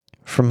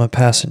from a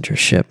passenger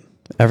ship,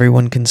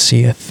 everyone can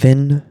see a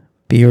thin,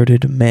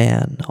 bearded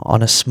man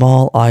on a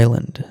small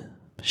island,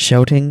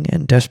 shouting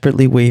and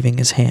desperately waving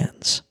his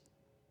hands.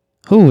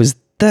 "Who is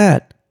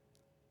that?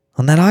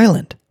 On that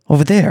island,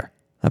 over there?"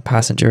 a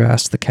passenger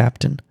asked the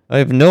captain. "I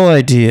have no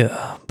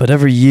idea, but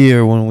every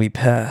year when we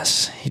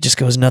pass, he just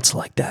goes nuts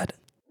like that."